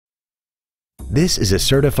This is a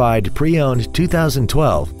certified pre-owned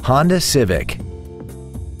 2012 Honda Civic.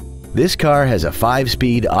 This car has a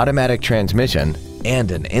 5-speed automatic transmission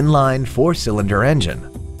and an inline 4-cylinder engine.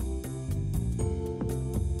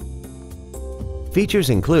 Features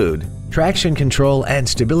include traction control and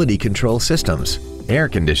stability control systems, air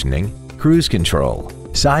conditioning, cruise control,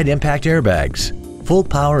 side impact airbags, full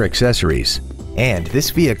power accessories, and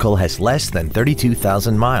this vehicle has less than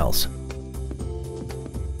 32,000 miles.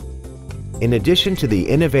 In addition to the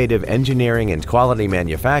innovative engineering and quality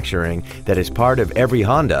manufacturing that is part of every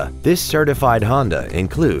Honda, this certified Honda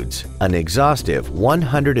includes an exhaustive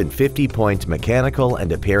 150-point mechanical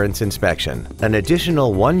and appearance inspection, an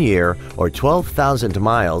additional 1 year or 12,000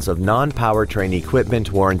 miles of non-powertrain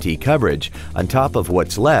equipment warranty coverage on top of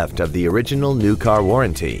what's left of the original new car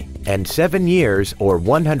warranty, and 7 years or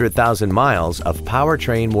 100,000 miles of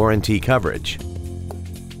powertrain warranty coverage.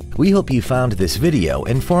 We hope you found this video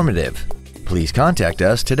informative. Please contact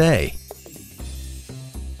us today.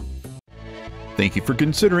 Thank you for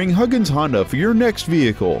considering Huggins Honda for your next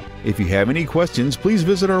vehicle. If you have any questions, please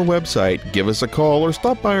visit our website, give us a call, or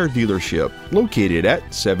stop by our dealership located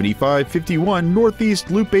at 7551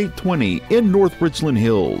 Northeast Loop 820 in North Richland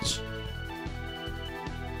Hills.